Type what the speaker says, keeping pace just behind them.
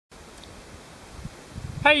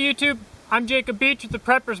Hey YouTube, I'm Jacob Beach with the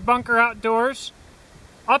Prepper's Bunker Outdoors.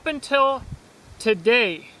 Up until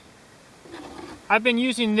today, I've been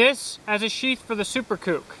using this as a sheath for the Super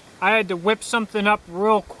Khuk. I had to whip something up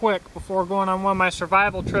real quick before going on one of my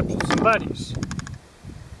survival trips with some buddies.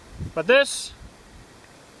 But this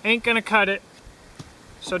ain't gonna cut it.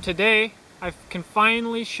 So today, I can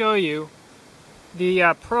finally show you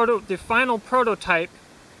the final prototype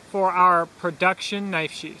for our production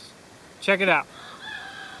knife sheath. Check it out.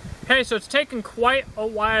 Okay, so it's taken quite a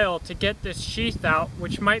while to get this sheath out,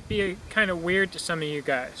 which might be kind of weird to some of you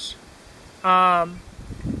guys.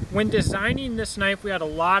 When designing this knife, we had a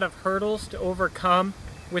lot of hurdles to overcome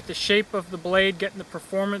with the shape of the blade, getting the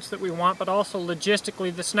performance that we want, but also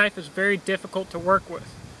logistically, this knife is very difficult to work with.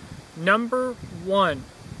 Number one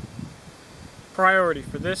priority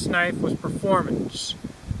for this knife was performance.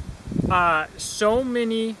 So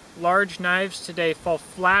many large knives today fall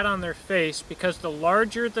flat on their face because the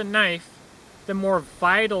larger the knife, the more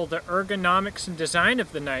vital the ergonomics and design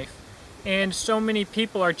of the knife. And so many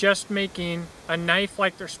people are just making a knife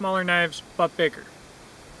like their smaller knives, but bigger.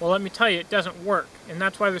 Well, let me tell you, it doesn't work. And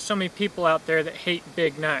that's why there's so many people out there that hate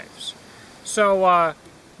big knives. So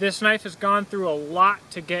this knife has gone through a lot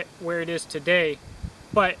to get where it is today.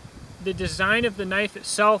 But the design of the knife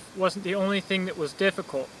itself wasn't the only thing that was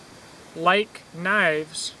difficult. Like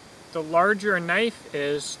knives, the larger a knife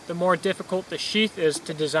is, the more difficult the sheath is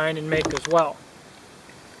to design and make as well.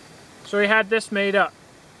 So we had this made up.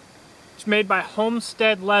 It's made by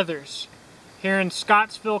Homestead Leathers here in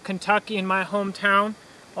Scottsville, Kentucky, in my hometown.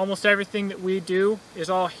 Almost everything that we do is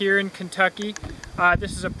all here in Kentucky.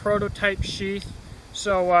 This is a prototype sheath,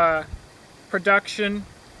 so production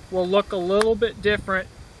will look a little bit different,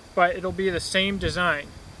 but it'll be the same design.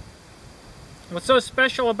 What's so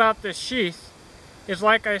special about this sheath is,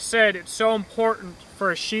 like I said, it's so important for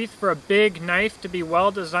a sheath for a big knife to be well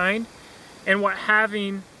designed, and what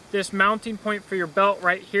having this mounting point for your belt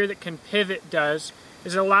right here that can pivot does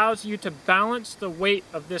is it allows you to balance the weight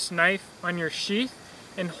of this knife on your sheath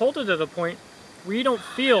and hold it at a point where you don't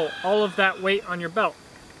feel all of that weight on your belt.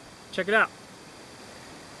 Check it out.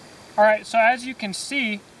 Alright, so as you can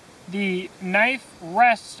see, the knife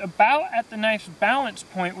rests about at the knife's balance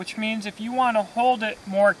point, which means if you want to hold it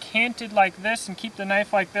more canted like this and keep the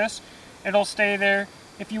knife like this, it'll stay there.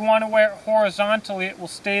 If you want to wear it horizontally, it will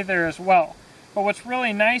stay there as well. But what's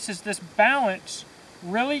really nice is this balance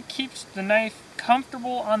really keeps the knife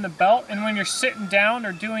comfortable on the belt, and when you're sitting down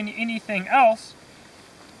or doing anything else,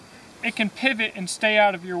 it can pivot and stay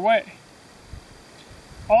out of your way.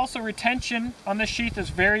 Also, retention on the sheath is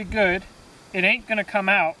very good. It ain't going to come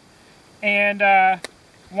out. And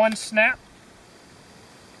one snap,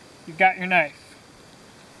 you've got your knife.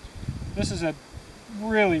 This is a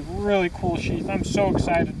really, really cool sheath. I'm so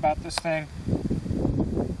excited about this thing.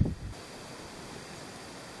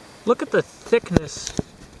 Look at the thickness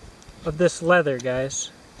of this leather,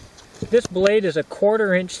 guys. This blade is a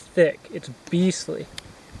 1/4 inch thick. It's beastly.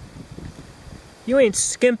 You ain't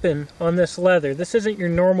skimping on this leather. This isn't your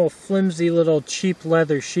normal flimsy little cheap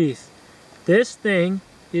leather sheath. This thing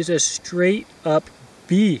is a straight up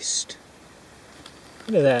beast.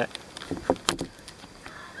 Look at that.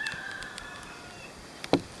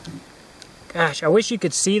 Gosh, I wish you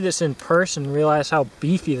could see this in person and realize how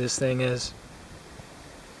beefy this thing is.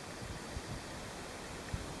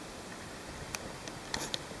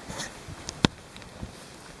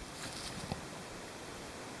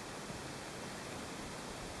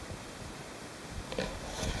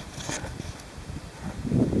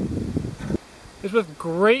 It's with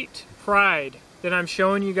great pride that I'm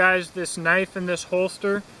showing you guys this knife and this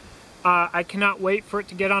holster. I cannot wait for it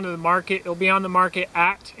to get onto the market. It'll be on the market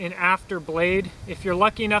at and after Blade. If you're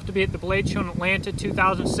lucky enough to be at the Blade Show in Atlanta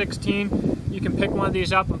 2016, you can pick one of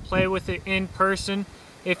these up and play with it in person.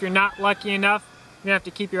 If you're not lucky enough, you're going to have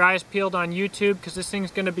to keep your eyes peeled on YouTube because this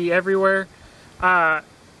thing's going to be everywhere.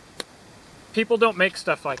 People don't make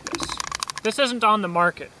stuff like this. This isn't on the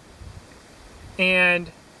market.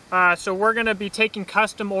 And so we're going to be taking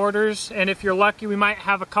custom orders, and if you're lucky, we might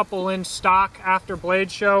have a couple in stock after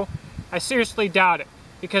Blade Show. I seriously doubt it,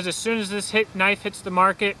 because as soon as this knife hits the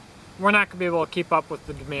market, we're not going to be able to keep up with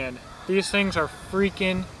the demand. These things are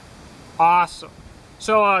freaking awesome.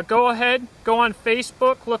 So go ahead, go on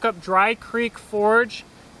Facebook, look up Dry Creek Forge,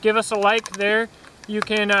 give us a like there. You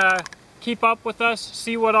can keep up with us,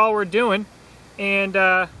 see what all we're doing, and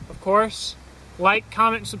of course, like,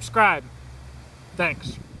 comment, and subscribe.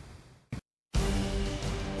 Thanks.